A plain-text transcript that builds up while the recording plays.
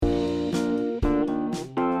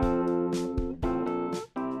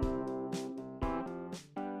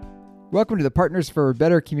Welcome to the Partners for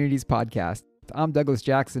Better Communities podcast. I'm Douglas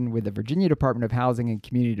Jackson with the Virginia Department of Housing and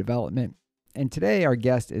Community Development. And today our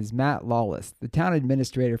guest is Matt Lawless, the town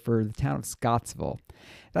administrator for the town of Scottsville.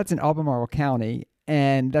 That's in Albemarle County.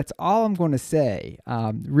 And that's all I'm going to say.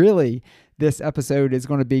 Really, this episode is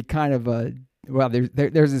going to be kind of a, well,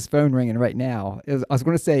 there's this phone ringing right now. I was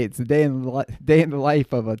going to say it's the day in the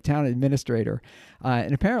life of a town administrator.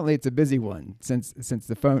 And apparently it's a busy one since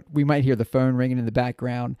the phone, we might hear the phone ringing in the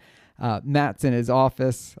background. Matt's in his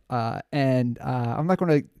office, and I'm not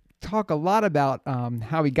going to talk a lot about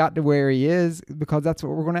how he got to where he is because that's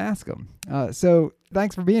what we're going to ask him. So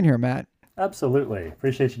thanks for being here, Matt. Absolutely.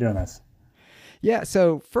 Appreciate you doing this. Yeah,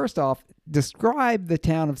 so first off, describe the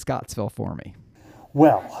town of Scottsville for me.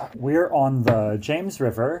 Well, we're on the James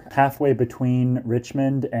River, halfway between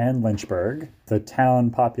Richmond and Lynchburg. The town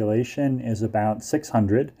population is about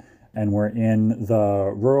 600, and we're in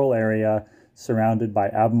the rural area surrounded by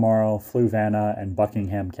Albemarle, Fluvanna, and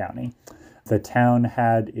Buckingham County. The town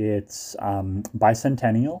had its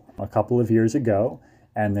bicentennial a couple of years ago,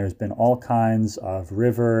 and there's been all kinds of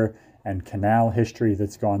river and canal history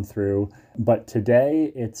that's gone through. But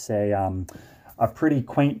today it's a pretty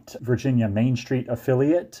quaint Virginia Main Street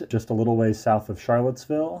affiliate, just a little ways south of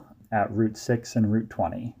Charlottesville at Route 6 and Route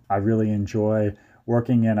 20. I really enjoy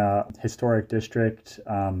working in a historic district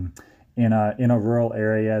in a rural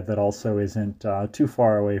area that also isn't too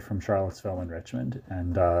far away from Charlottesville and Richmond.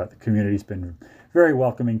 And the community's been very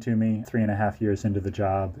welcoming to me 3.5 years into the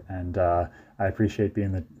job, and I appreciate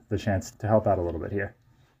being the chance to help out a little bit here.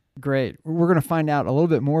 Great. We're going to find out a little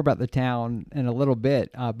bit more about the town in a little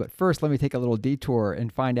bit, but first let me take a little detour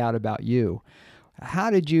and find out about you.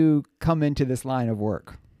 How did you come into this line of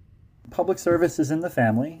work? Public service is in the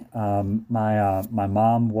family. My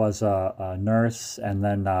mom was a nurse and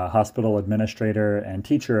then a hospital administrator and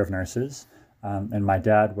teacher of nurses. And my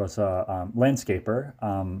dad was a landscaper,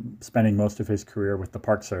 spending most of his career with the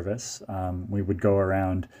Park Service. We would go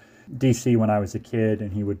around DC when I was a kid,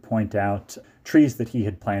 and he would point out trees that he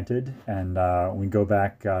had planted. And we go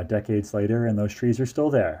back decades later, and those trees are still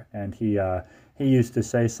there. And he used to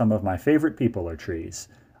say, some of my favorite people are trees.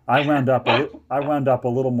 I wound up a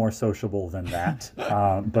little more sociable than that,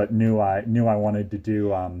 but knew I wanted to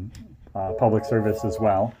do public service as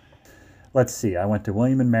well. Let's see. I went to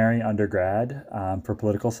William and Mary undergrad for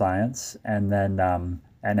political science, and then an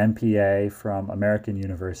MPA from American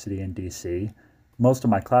University in DC. Most of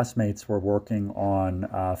my classmates were working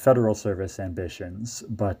on federal service ambitions,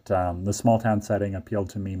 but the small town setting appealed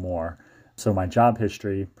to me more. So my job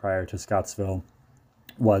history prior to Scottsville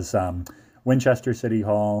was Winchester City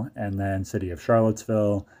Hall, and then City of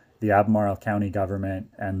Charlottesville, the Albemarle County government,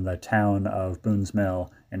 and the town of Boone's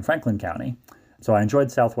Mill in Franklin County. So I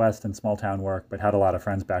enjoyed Southwest and small town work, but had a lot of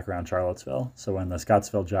friends back around Charlottesville. So when the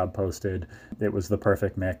Scottsville job posted, it was the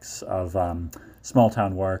perfect mix of small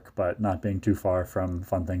town work, but not being too far from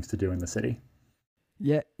fun things to do in the city.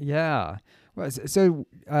 Yeah. Well, so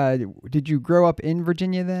did you grow up in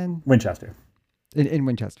Virginia then? Winchester. In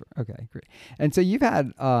Winchester. Okay, great. And so you've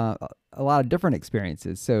had a lot of different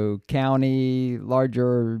experiences. So county,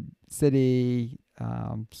 larger city,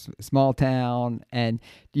 small town, and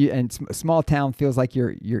small town feels like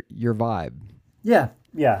your vibe. Yeah.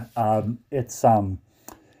 It's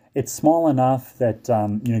small enough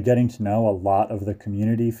that getting to know a lot of the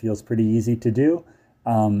community feels pretty easy to do.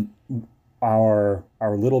 Our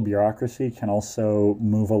little bureaucracy can also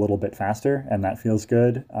move a little bit faster, and that feels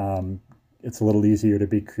good. It's a little easier to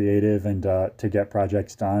be creative and to get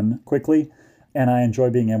projects done quickly. And I enjoy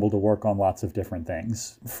being able to work on lots of different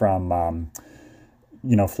things, from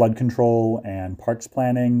flood control and parks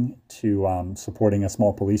planning to supporting a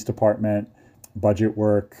small police department, budget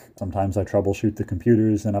work. Sometimes I troubleshoot the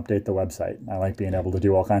computers and update the website. I like being able to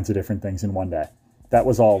do all kinds of different things in one day. That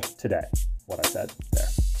was all today, what I said there.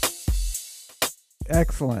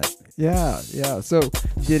 Excellent. Yeah. So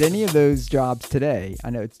did any of those jobs today, I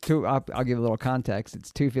know it's I'll give a little context.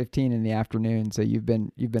 It's 2:15 in the afternoon, so you've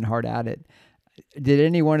been hard at it. Did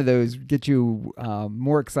any one of those get you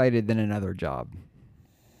more excited than another job?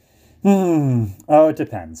 Oh, it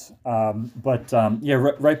depends.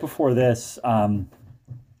 Right before this,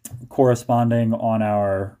 corresponding on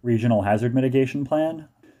our regional hazard mitigation plan,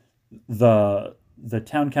 the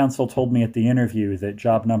town council told me at the interview that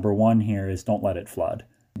job number one here is don't let it flood.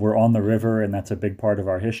 We're on the river, and that's a big part of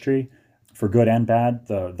our history, for good and bad,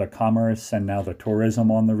 the commerce and now the tourism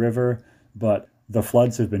on the river. But the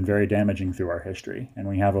floods have been very damaging through our history, and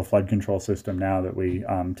we have a flood control system now that we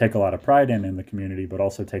take a lot of pride in the community, but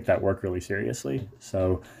also take that work really seriously.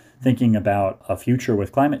 So thinking about a future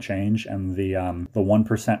with climate change and the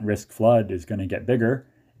 1% risk flood is going to get bigger,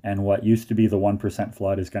 And what used to be the 1%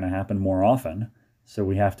 flood is going to happen more often. So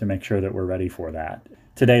we have to make sure that we're ready for that.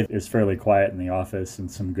 Today is fairly quiet in the office and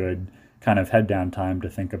some good kind of head down time to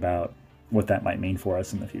think about what that might mean for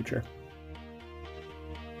us in the future.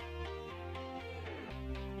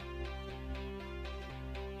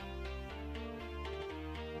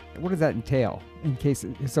 What does that entail in case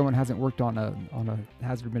if someone hasn't worked on a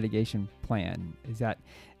hazard mitigation plan? Is that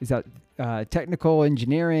technical,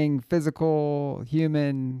 engineering, physical,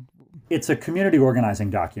 human? It's a community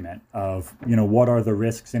organizing document of, what are the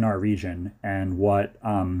risks in our region and what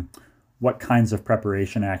kinds of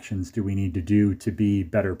preparation actions do we need to do to be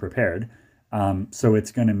better prepared. So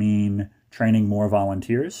it's going to mean training more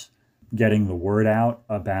volunteers, getting the word out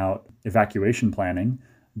about evacuation planning,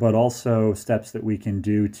 but also steps that we can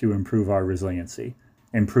do to improve our resiliency,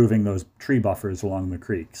 improving those tree buffers along the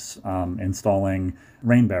creeks, installing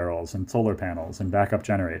rain barrels and solar panels and backup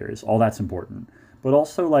generators. All that's important. But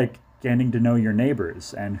also like getting to know your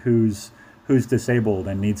neighbors and who's disabled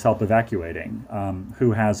and needs help evacuating,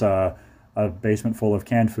 who has a basement full of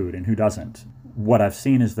canned food and who doesn't. What I've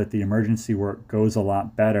seen is that the emergency work goes a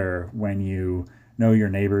lot better when you know your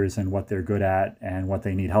neighbors and what they're good at and what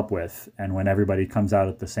they need help with. And when everybody comes out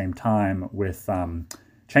at the same time with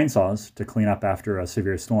chainsaws to clean up after a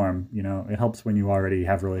severe storm, it helps when you already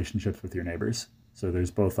have relationships with your neighbors. So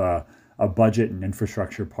there's both a budget and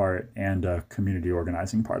infrastructure part and a community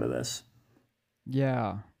organizing part of this.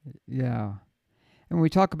 Yeah. And when we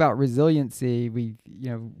talk about resiliency, we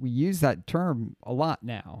use that term a lot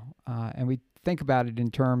now, and we think about it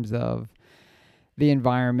in terms of the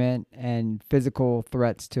environment and physical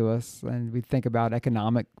threats to us, and we think about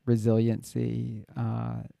economic resiliency,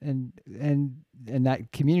 and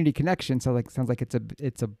that community connection. So sounds like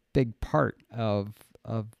it's a big part of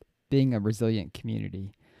being a resilient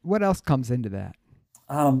community. What else comes into that?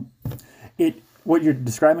 What you're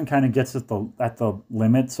describing kind of gets at the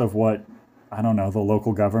limits of what the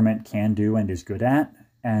local government can do and is good at,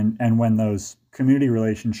 and when those community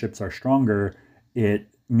relationships are stronger, it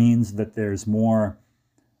means that there's more,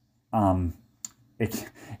 it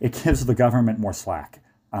gives the government more slack,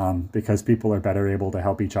 because people are better able to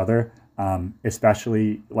help each other,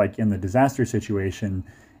 especially like in the disaster situation,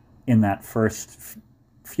 in that first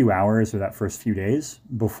few hours or that first few days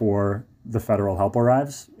before the federal help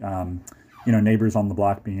arrives, neighbors on the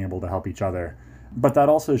block being able to help each other. But that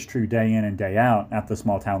also is true day in and day out at the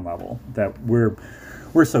small town level, that we're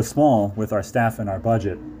so small with our staff and our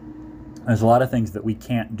budget. There's a lot of things that we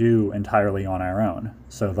can't do entirely on our own.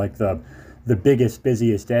 So like the biggest,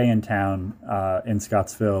 busiest day in town in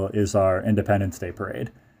Scottsville is our Independence Day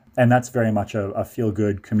parade. And that's very much a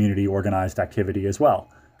feel-good community organized activity as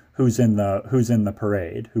well. Who's in the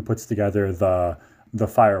parade? Who puts together the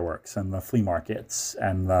fireworks and the flea markets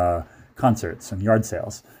and the concerts and yard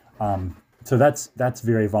sales? So that's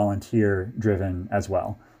very volunteer driven as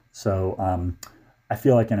well. So I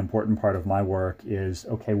feel like an important part of my work is,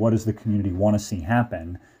 okay, what does the community want to see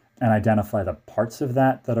happen? And identify the parts of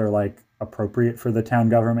that are like appropriate for the town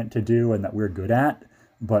government to do and that we're good at,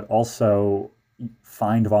 but also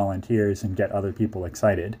find volunteers and get other people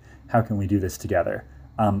excited. How can we do this together?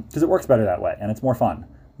 Because it works better that way, and it's more fun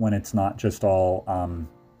when it's not just all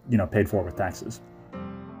paid for with taxes.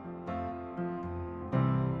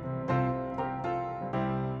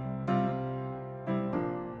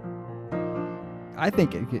 I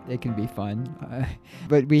think it can be fun,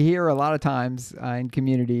 but we hear a lot of times in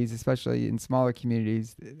communities, especially in smaller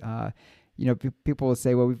communities, people will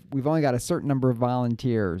say, well, we've only got a certain number of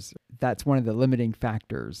volunteers. That's one of the limiting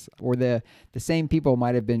factors. Or the same people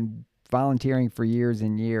might have been volunteering for years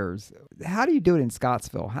and years. How do you do it in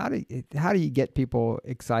Scottsville? How do you get people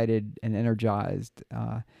excited and energized?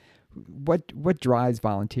 What drives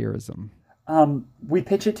volunteerism? We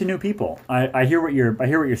pitch it to new people. I hear what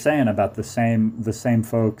you're saying about the same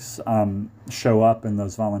folks show up and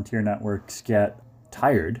those volunteer networks get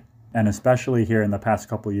tired, and especially here in the past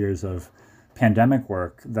couple of years of pandemic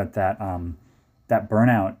work, that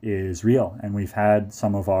burnout is real, and we've had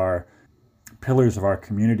some of our pillars of our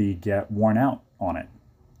community get worn out on it.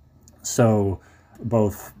 So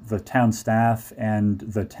both the town staff and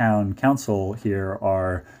the town council here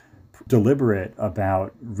are deliberate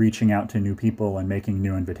about reaching out to new people and making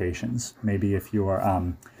new invitations. Maybe if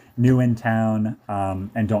you're new in town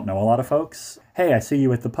and don't know a lot of folks, hey, I see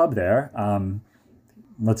you at the pub there.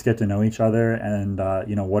 Let's get to know each other, and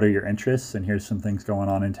what are your interests? And here's some things going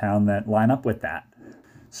on in town that line up with that.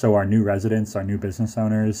 So our new residents, our new business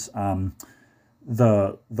owners,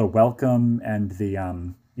 the welcome and the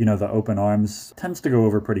open arms tends to go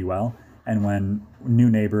over pretty well. And when new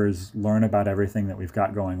neighbors learn about everything that we've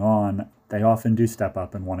got going on, they often do step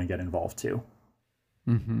up and want to get involved too.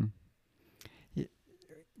 Mm-hmm.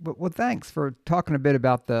 Well, thanks for talking a bit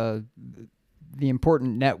about the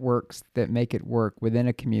important networks that make it work within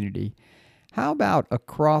a community. How about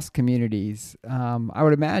across communities? I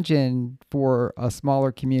would imagine for a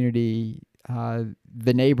smaller community,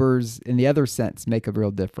 the neighbors in the other sense make a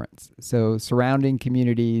real difference. So surrounding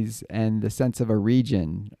communities and the sense of a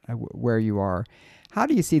region where you are. How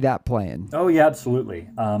do you see that playing? Oh, yeah, absolutely.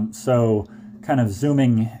 So kind of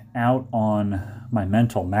zooming out on my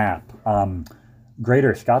mental map,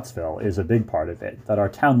 Greater Scottsville is a big part of it, that our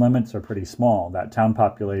town limits are pretty small. That town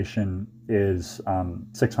population is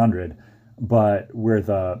 600, but we're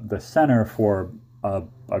the center for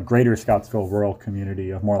a Greater Scottsville rural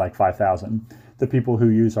community of more like 5,000. The people who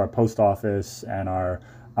use our post office and our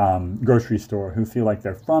grocery store who feel like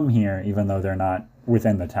they're from here, even though they're not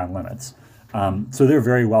within the town limits. So they're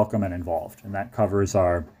very welcome and involved, and that covers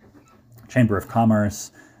our Chamber of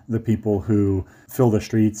Commerce, the people who fill the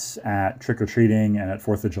streets at trick-or-treating and at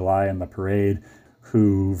 4th of July and the parade,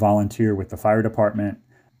 who volunteer with the fire department,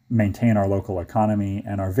 maintain our local economy,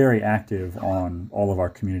 and are very active on all of our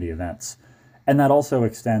community events. And that also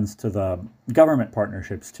extends to the government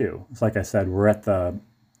partnerships too. It's like I said, we're at the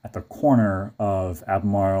corner of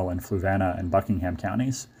Albemarle and Fluvanna and Buckingham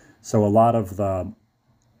counties. So a lot of the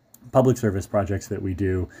public service projects that we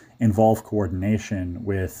do involve coordination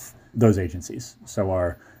with those agencies. So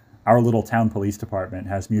our little town police department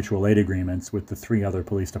has mutual aid agreements with the 3 other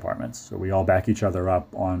police departments. So we all back each other up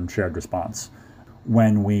on shared response.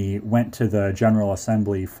 When we went to the General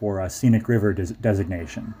Assembly for a scenic river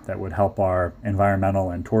designation that would help our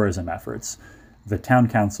environmental and tourism efforts, the town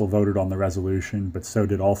council voted on the resolution, but so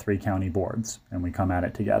did all 3 county boards, and we come at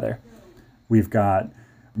it together. We've got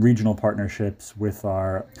regional partnerships with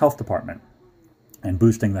our health department and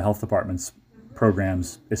boosting the health department's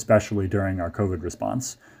programs, especially during our COVID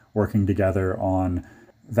response, working together on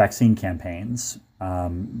vaccine campaigns,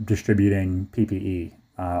 distributing PPE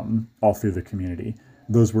all through the community.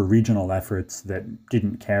 Those were regional efforts that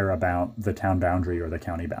didn't care about the town boundary or the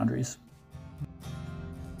county boundaries.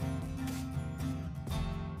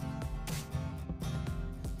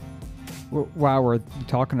 While we're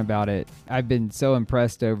talking about it, I've been so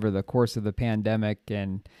impressed over the course of the pandemic.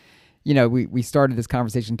 And, we started this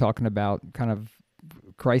conversation talking about kind of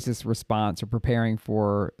crisis response or preparing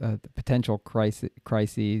for the potential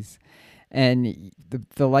crises. And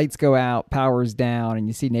the lights go out, power's down, and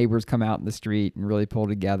you see neighbors come out in the street and really pull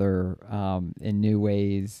together in new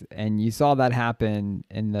ways. And you saw that happen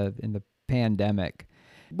in the pandemic.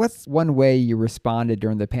 What's one way you responded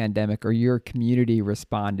during the pandemic, or your community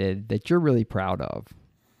responded, that you're really proud of?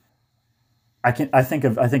 I think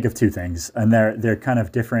of 2 things, and they're kind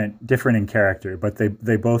of different in character, but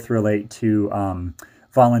they both relate to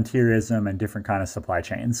volunteerism and different kind of supply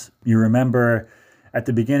chains. You remember at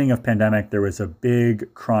the beginning of pandemic, there was a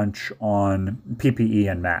big crunch on PPE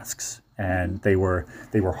and masks, and they were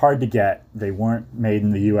hard to get. They weren't made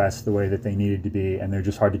in the U.S. the way that they needed to be, and they're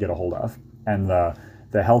just hard to get a hold of. And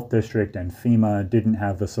the health district and FEMA didn't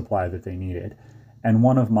have the supply that they needed. And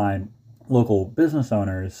one of my local business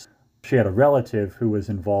owners, she had a relative who was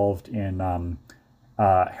involved in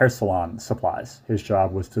hair salon supplies. His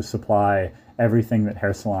job was to supply everything that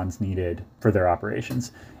hair salons needed for their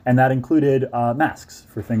operations. And that included masks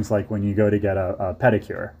for things like when you go to get a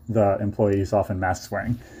pedicure, the employees often masks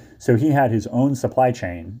wearing. So he had his own supply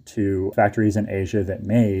chain to factories in Asia that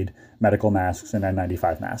made medical masks and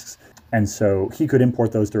N95 masks. And so he could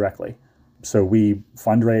import those directly. So we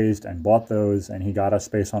fundraised and bought those, and he got us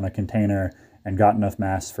space on a container and got enough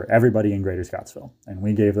masks for everybody in Greater Scottsville. And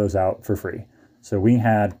we gave those out for free. So we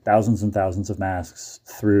had thousands and thousands of masks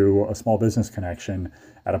through a small business connection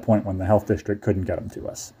at a point when the health district couldn't get them to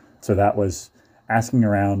us. So that was asking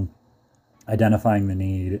around, identifying the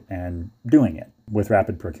need, and doing it with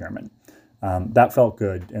rapid procurement. That felt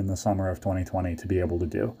good in the summer of 2020 to be able to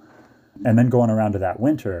do. And then going around to that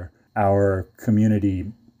winter, our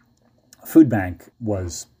community food bank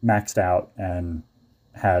was maxed out and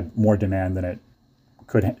had more demand than it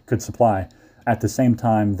could supply, at the same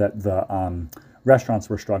time that the restaurants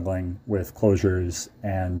were struggling with closures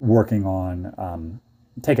and working on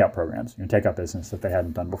takeout programs, takeout business that they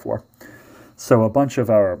hadn't done before. So a bunch of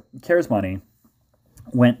our CARES money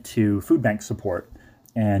went to food bank support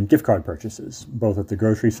and gift card purchases, both at the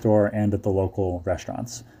grocery store and at the local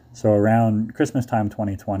restaurants. So around Christmas time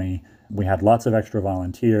 2020, we had lots of extra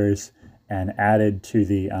volunteers and added to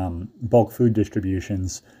the bulk food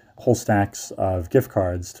distributions whole stacks of gift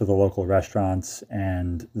cards to the local restaurants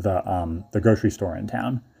and the grocery store in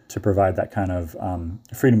town to provide that kind of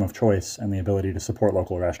freedom of choice and the ability to support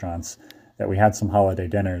local restaurants, that we had some holiday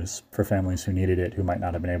dinners for families who needed it, who might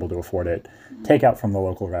not have been able to afford it, take out from the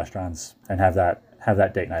local restaurants and have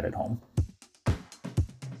that date night at home.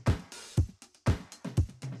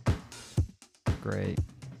 Great.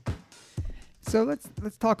 So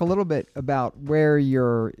let's talk a little bit about where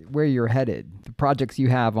you're headed, the projects you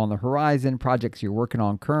have on the horizon, projects you're working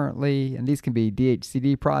on currently, and these can be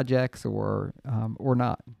DHCD projects or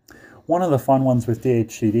not. One of the fun ones with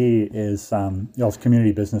DHCD is y'all's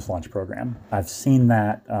Community Business Lunch program. I've seen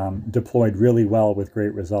that deployed really well with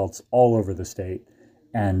great results all over the state,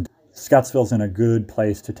 and Scottsville's in a good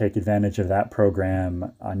place to take advantage of that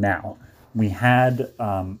program now. We had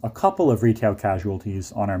a couple of retail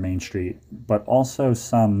casualties on our main street, but also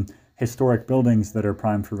some historic buildings that are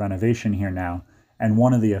primed for renovation here now. And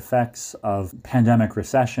one of the effects of pandemic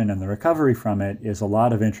recession and the recovery from it is a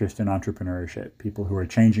lot of interest in entrepreneurship, people who are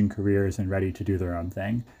changing careers and ready to do their own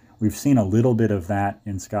thing. We've seen a little bit of that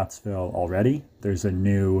in Scottsville already. There's a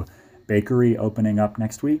new bakery opening up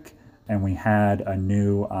next week, and we had a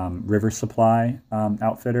new river supply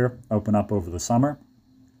outfitter open up over the summer.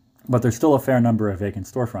 But there's still a fair number of vacant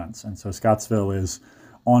storefronts. And so Scottsville is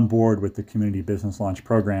on board with the Community Business Launch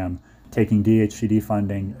program, taking DHCD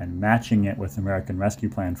funding and matching it with American Rescue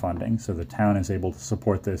Plan funding. So the town is able to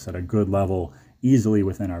support this at a good level easily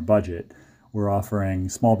within our budget. We're offering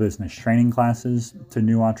small business training classes to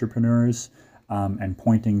new entrepreneurs and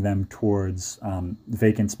pointing them towards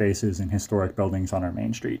vacant spaces in historic buildings on our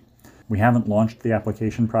main street. We haven't launched the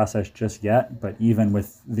application process just yet, but even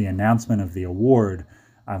with the announcement of the award,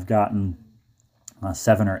 I've gotten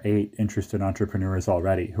 7 or 8 interested entrepreneurs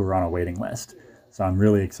already who are on a waiting list. So I'm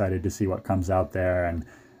really excited to see what comes out there and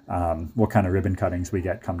what kind of ribbon cuttings we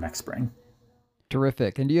get come next spring.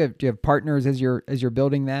 Terrific. And do you have partners as you're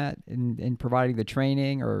building that and providing the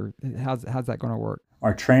training, or how's that going to work?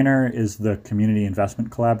 Our trainer is the Community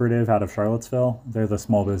Investment Collaborative out of Charlottesville. They're the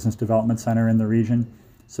small business development center in the region.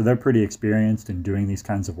 So they're pretty experienced in doing these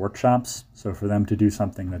kinds of workshops. So for them to do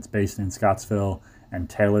something that's based in Scottsville and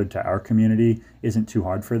tailored to our community isn't too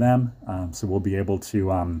hard for them. So we'll be able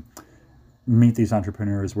to meet these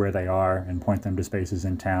entrepreneurs where they are and point them to spaces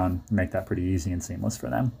in town, make that pretty easy and seamless for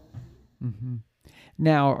them. Mm-hmm.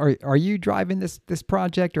 Now, are you driving this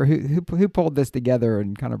project, or who pulled this together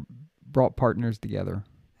and kind of brought partners together?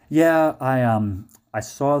 Yeah, I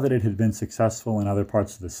saw that it had been successful in other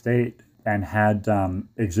parts of the state and had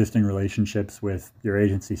existing relationships with your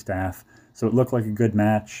agency staff. So it looked like a good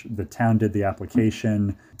match. The town did the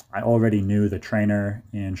application. I already knew the trainer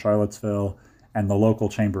in Charlottesville, and the local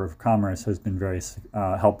Chamber of Commerce has been very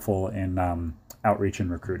helpful in outreach and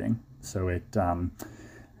recruiting. So it, the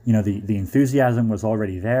enthusiasm was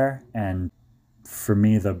already there. And for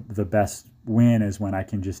me, the best win is when I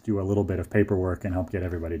can just do a little bit of paperwork and help get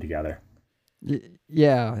everybody together.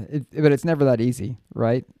 Yeah, but it's never that easy,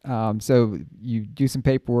 right? So you do some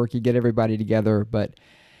paperwork, you get everybody together, but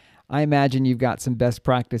I imagine you've got some best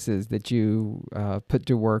practices that you put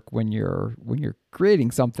to work when you're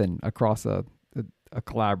creating something across a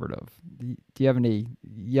collaborative. Do you have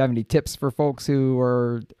any tips for folks who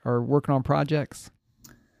are working on projects?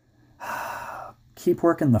 Keep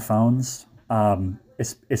working the phones,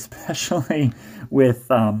 especially with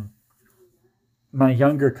my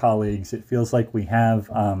younger colleagues. It feels like we have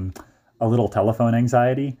a little telephone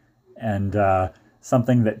anxiety, and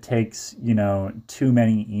something that takes, too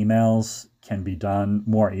many emails can be done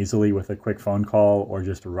more easily with a quick phone call or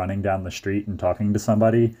just running down the street and talking to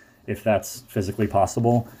somebody, if that's physically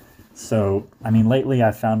possible. So, lately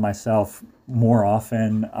I've found myself more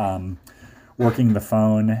often working the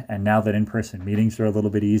phone, and now that in-person meetings are a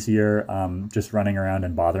little bit easier, just running around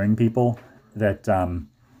and bothering people, that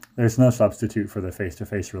there's no substitute for the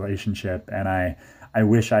face-to-face relationship. And I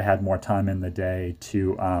wish I had more time in the day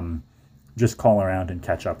to just call around and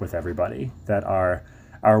catch up with everybody. That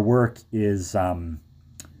our work is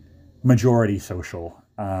majority social,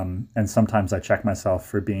 and sometimes I check myself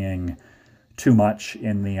for being too much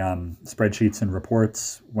in the spreadsheets and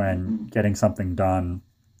reports, when getting something done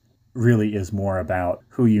really is more about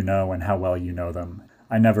who you know and how well you know them.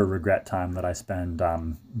 I never regret time that I spend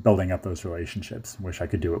building up those relationships. Wish I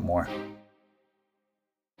could do it more.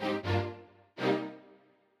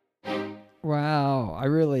 Wow, I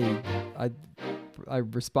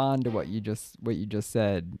respond to what you just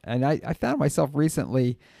said, and I found myself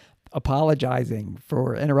recently. apologizing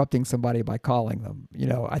for interrupting somebody by calling them.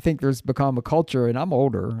 I think there's become a culture, and I'm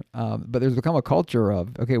older, but there's become a culture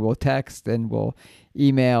of, okay, we'll text and we'll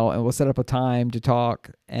email and we'll set up a time to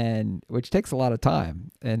talk, and which takes a lot of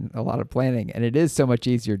time and a lot of planning. And it is so much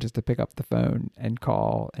easier just to pick up the phone and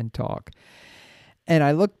call and talk. And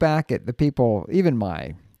I look back at the people, even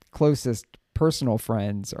my closest personal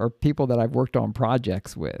friends or people that I've worked on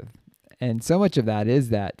projects with. And so much of that is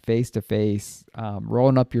that face-to-face,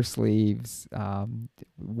 rolling up your sleeves,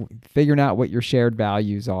 figuring out what your shared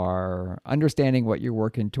values are, understanding what you're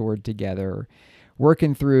working toward together,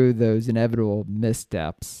 working through those inevitable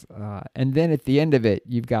missteps. And then at the end of it,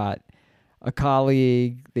 you've got a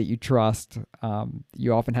colleague that you trust.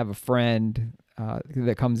 You often have a friend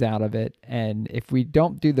that comes out of it. And if we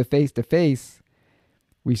don't do the face-to-face,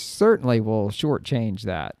 we certainly will shortchange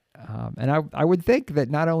that. And I would think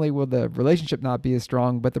that not only will the relationship not be as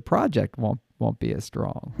strong, but the project won't be as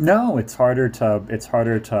strong. No, it's harder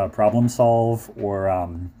to problem solve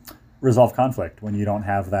or resolve conflict when you don't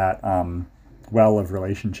have that well of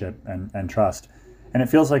relationship and trust. And it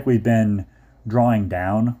feels like we've been drawing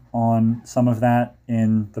down on some of that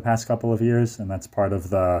in the past couple of years, and that's part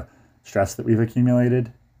of the stress that we've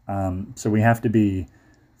accumulated. So we have to be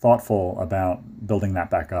thoughtful about building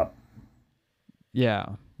that back up.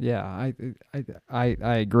 Yeah, I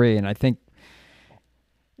agree, and I think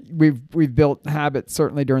we've built habits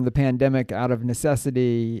certainly during the pandemic out of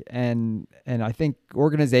necessity, and I think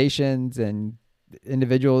organizations and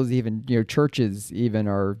individuals, even churches, even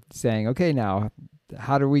are saying, okay, now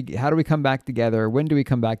how do we come back together? When do we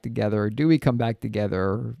come back together? Do we come back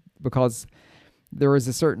together? Because there is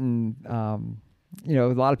a certain a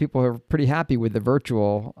lot of people are pretty happy with the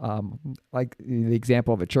virtual, like the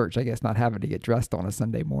example of a church, I guess, not having to get dressed on a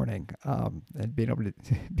Sunday morning, and being able to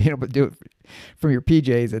do it from your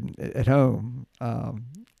PJs and at home.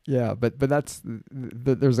 But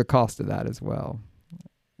there's a cost to that as well.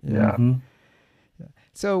 Yeah. Mm-hmm.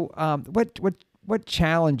 So, what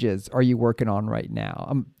challenges are you working on right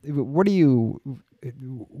now? Where's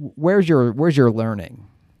your learning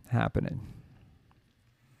happening?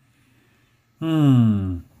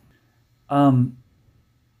 Doing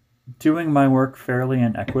my work fairly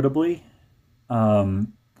and equitably. The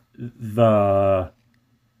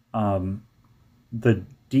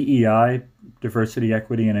DEI, diversity,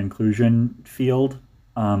 equity, and inclusion field,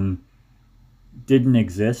 didn't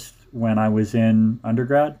exist when I was in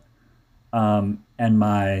undergrad. And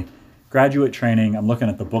my graduate training, I'm looking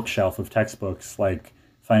at the bookshelf of textbooks like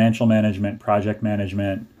financial management, project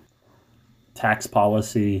management, tax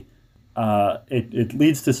policy. It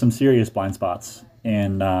leads to some serious blind spots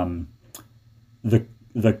in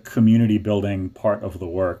the community building part of the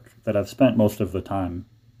work that I've spent most of the time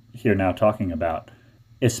here now talking about,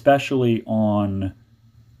 especially on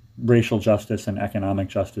racial justice and economic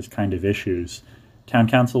justice kind of issues. Town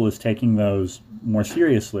council is taking those more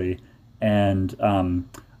seriously, and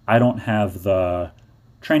I don't have the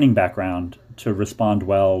training background to respond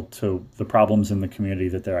well to the problems in the community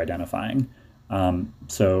that they're identifying.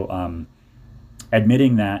 So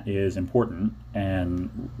admitting that is important,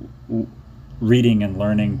 and reading and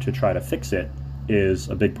learning to try to fix it is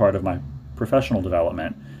a big part of my professional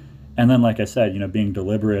development. And then, like I said, being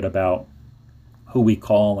deliberate about who we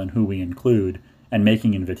call and who we include, and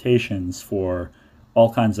making invitations for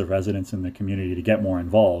all kinds of residents in the community to get more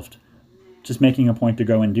involved. Just making a point to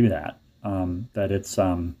go and do that. That it's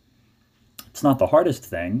not the hardest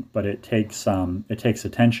thing, but it takes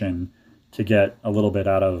attention to get a little bit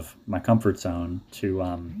out of my comfort zone to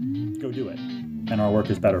go do it. And our work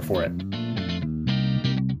is better for it.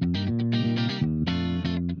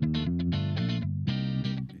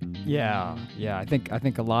 Yeah. I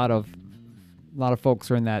think a lot of folks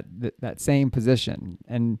are in that same position,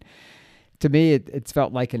 and to me, it's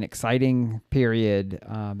felt like an exciting period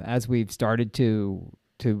as we've started to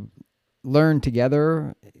learn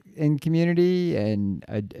together in community and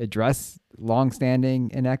address longstanding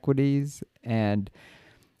inequities. And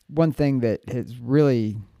one thing that has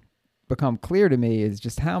really become clear to me is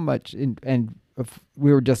just how much,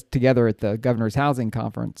 we were just together at the Governor's Housing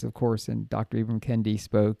Conference, of course, and Dr. Ibram Kendi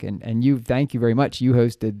spoke, and thank you very much. You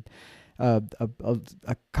hosted a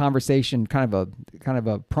conversation, kind of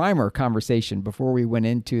a primer conversation before we went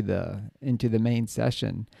into the main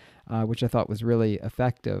session, which I thought was really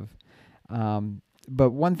effective.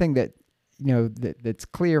 But one thing that that's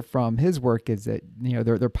clear from his work is that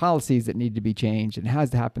there are policies that need to be changed, and it has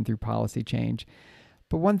to happen through policy change.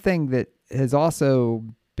 But one thing that has also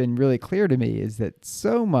been really clear to me is that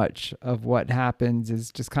so much of what happens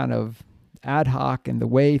is just kind of ad hoc and the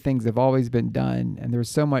way things have always been done. And there's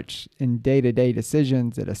so much in day-to-day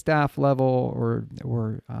decisions at a staff level or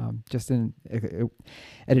just at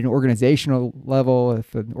an organizational level,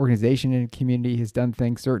 if an organization in a community has done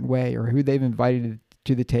things a certain way, or who they've invited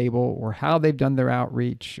to the table, or how they've done their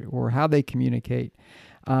outreach, or how they communicate.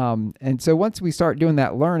 And so once we start doing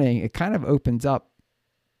that learning, it kind of opens up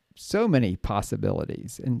so many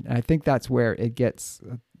possibilities. And I think that's where it gets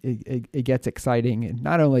exciting, and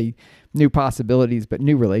not only new possibilities, but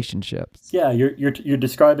new relationships. Yeah, you're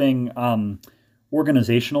describing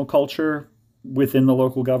organizational culture within the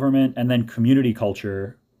local government, and then community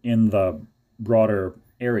culture in the broader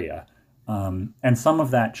area. And some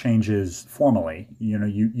of that changes formally.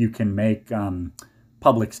 You can make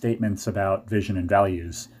public statements about vision and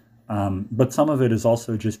values, but some of it is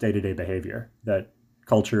also just day-to-day behavior. That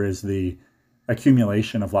culture is the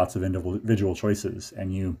accumulation of lots of individual choices,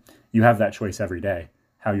 and you have that choice every day,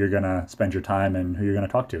 how you're going to spend your time and who you're going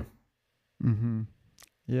to talk to. Mm-hmm.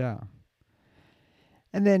 Yeah.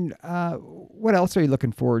 And then what else are you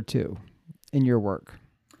looking forward to in your work?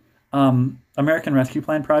 American Rescue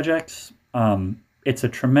Plan projects. It's a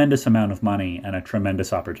tremendous amount of money and a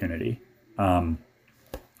tremendous opportunity.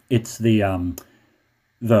 It's the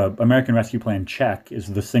American Rescue Plan check is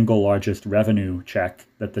the single largest revenue check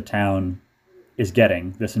that the town is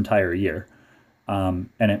getting this entire year. So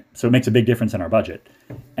it makes a big difference in our budget.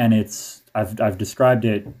 And I've described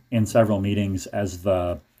it in several meetings as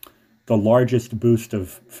the largest boost of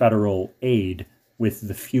federal aid with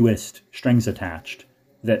the fewest strings attached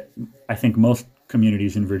that I think most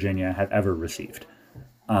communities in Virginia have ever received.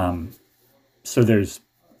 So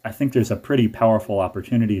I think there's a pretty powerful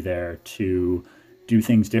opportunity there to do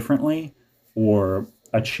things differently or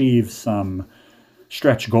achieve some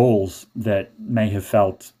stretch goals that may have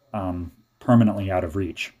felt permanently out of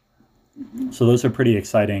reach. So those are pretty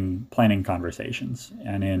exciting planning conversations.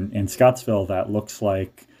 And in Scottsville, that looks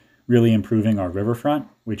like really improving our riverfront,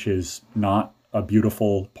 which is not a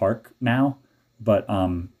beautiful park now, but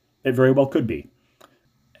it very well could be.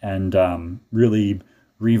 And really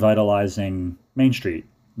revitalizing Main Street,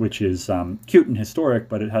 which is cute and historic,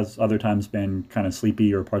 but it has other times been kind of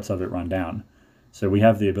sleepy or parts of it run down. So we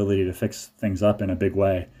have the ability to fix things up in a big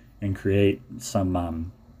way and create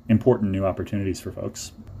some important new opportunities for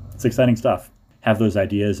folks. It's exciting stuff. Have those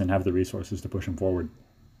ideas and have the resources to push them forward.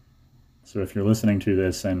 So if you're listening to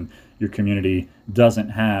this and your community doesn't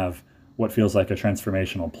have what feels like a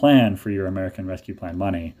transformational plan for your American Rescue Plan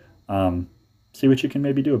money, see what you can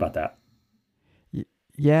maybe do about that.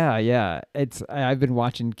 Yeah. I've been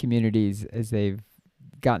watching communities as they've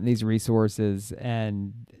gotten these resources,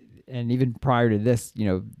 and even prior to this,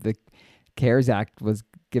 the CARES Act was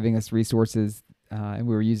giving us resources, and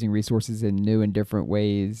we were using resources in new and different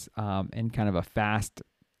ways, in kind of a fast,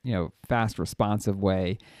 responsive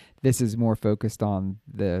way. This is more focused on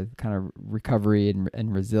the kind of recovery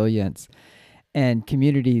and resilience, and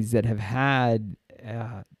communities that have had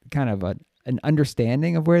kind of an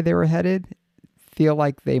understanding of where they were headed feel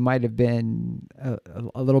like they might have been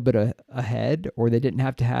a little bit ahead, or they didn't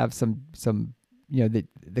have to have some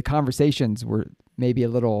the conversations were maybe a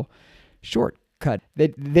little shortcut. They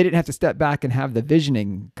didn't have to step back and have the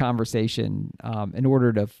visioning conversation in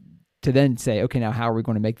order to then say, okay, now how are we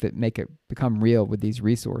going to make it become real with these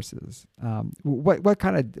resources? What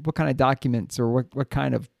kind of documents or what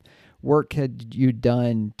kind of work had you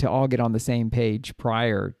done to all get on the same page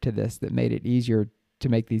prior to this that made it easier to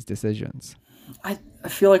make these decisions? I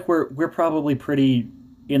feel like we're probably pretty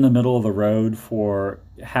in the middle of the road for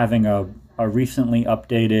having a recently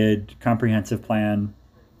updated comprehensive plan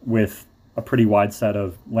with a pretty wide set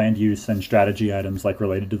of land use and strategy items like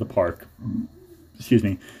related to the park. Excuse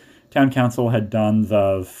me. Town council had done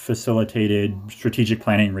the facilitated strategic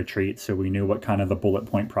planning retreat, so we knew what kind of the bullet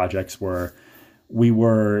point projects were. We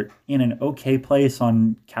were in an okay place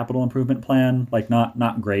on capital improvement plan, like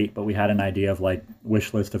not great, but we had an idea of like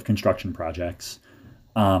wish list of construction projects.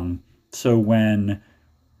 So when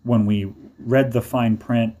we read the fine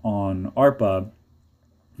print on ARPA,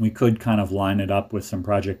 we could kind of line it up with some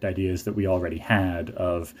project ideas that we already had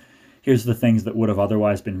of here's the things that would have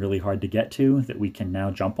otherwise been really hard to get to that we can now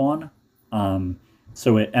jump on. And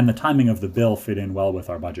the timing of the bill fit in well with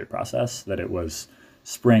our budget process, that it was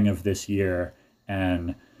spring of this year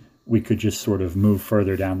and we could just sort of move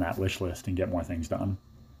further down that wish list and get more things done.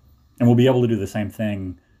 And we'll be able to do the same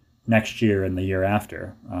thing next year and the year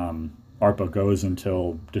after. ARPA goes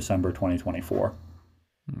until December 2024.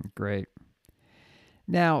 Great.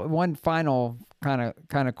 Now, one final kind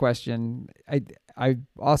of question. I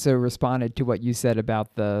also responded to what you said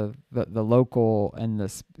about the local and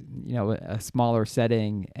a smaller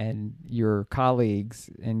setting, and your colleagues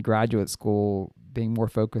in graduate school being more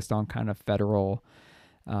focused on kind of federal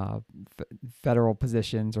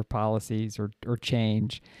positions or policies or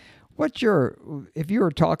change. If you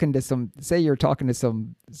were talking to some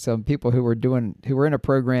people who were in a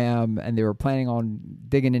program and they were planning on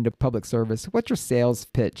digging into public service, what's your sales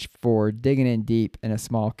pitch for digging in deep in a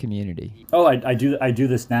small community? Oh, I do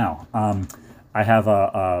this now. I have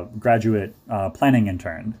a graduate planning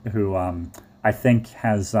intern who I think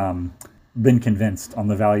has been convinced on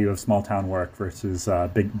the value of small town work versus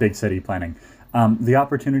big city planning. The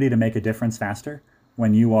opportunity to make a difference faster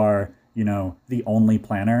when you are the only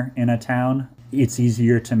planner in a town, it's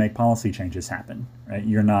easier to make policy changes happen, right?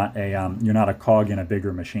 You're not a cog in a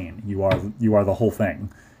bigger machine. You are the whole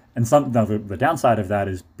thing. And the downside of that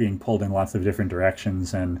is being pulled in lots of different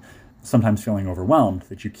directions and sometimes feeling overwhelmed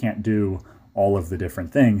that you can't do all of the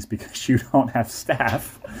different things because you don't have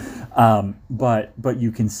staff. But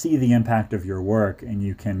you can see the impact of your work and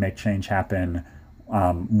you can make change happen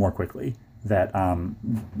more quickly. That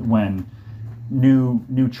when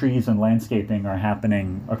new trees and landscaping are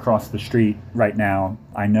happening across the street right now,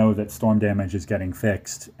 I know that storm damage is getting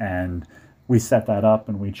fixed, and we set that up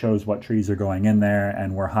and we chose what trees are going in there,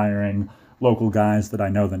 and we're hiring local guys that I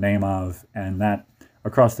know the name of, and that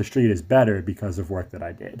across the street is better because of work that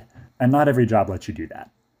I did. And not every job lets you do that.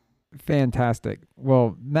 Fantastic.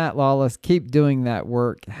 Well, Matt Lawless, keep doing that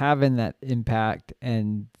work, having that impact,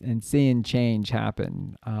 and seeing change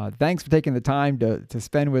happen. Thanks for taking the time to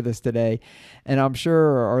spend with us today. And I'm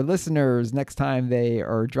sure our listeners, next time they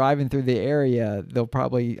are driving through the area, they'll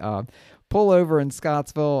probably pull over in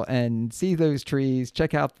Scottsville and see those trees,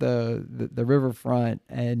 check out the riverfront,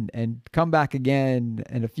 and come back again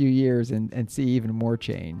in a few years and see even more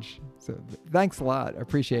change. So thanks a lot. I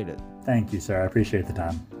appreciate it. Thank you, sir. I appreciate the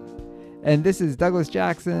time. And this is Douglas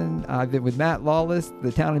Jackson. I've been with Matt Lawless,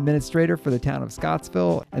 the town administrator for the town of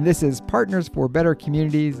Scottsville. And this is Partners for Better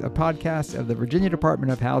Communities, a podcast of the Virginia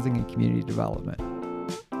Department of Housing and Community Development.